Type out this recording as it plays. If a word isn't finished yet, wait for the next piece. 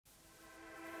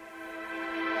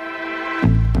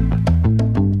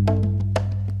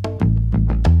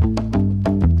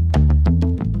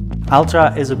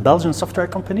Aaltra is a Belgian software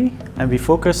company, and we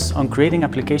focus on creating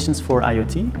applications for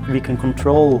IoT. We can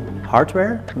control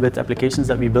hardware with applications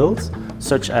that we build,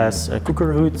 such as a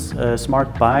cooker hood, a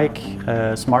smart bike,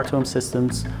 smart home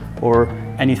systems, or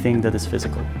anything that is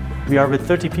physical. We are with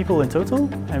 30 people in total,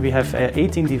 and we have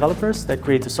 18 developers that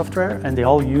create the software, and they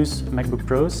all use MacBook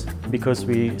Pros because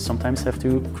we sometimes have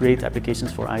to create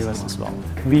applications for iOS as well.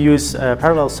 We use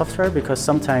parallel software because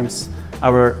sometimes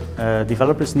our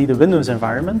developers need a Windows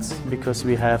environment because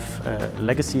we have a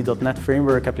legacy.NET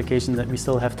framework application that we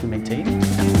still have to maintain.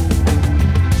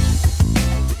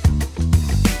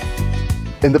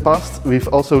 In the past, we've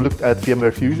also looked at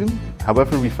VMware Fusion.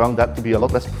 However, we found that to be a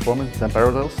lot less performant than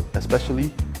Parallels,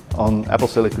 especially on Apple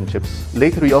Silicon chips.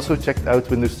 Later, we also checked out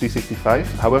Windows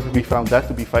 365. However, we found that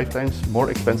to be 5 times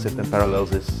more expensive than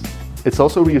Parallels is. It's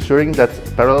also reassuring that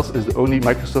Parallels is the only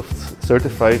Microsoft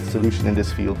certified solution in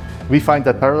this field. We find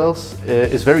that Parallels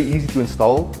is very easy to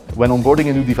install. When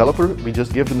onboarding a new developer, we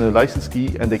just give them the license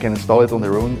key and they can install it on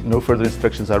their own. No further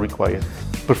instructions are required.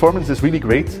 Performance is really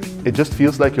great. It just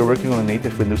feels like you're working on a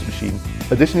native Windows machine.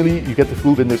 Additionally, you get the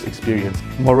full Windows experience.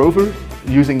 Moreover,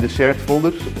 using the shared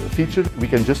folder feature, we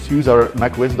can just use our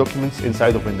macOS documents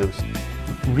inside of Windows.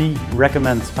 We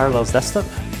recommend Parallels Desktop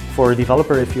for a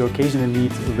developer if you occasionally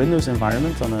need a Windows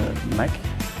environment on a Mac,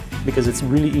 because it's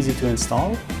really easy to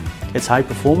install, it's high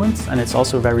performance, and it's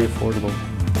also very affordable.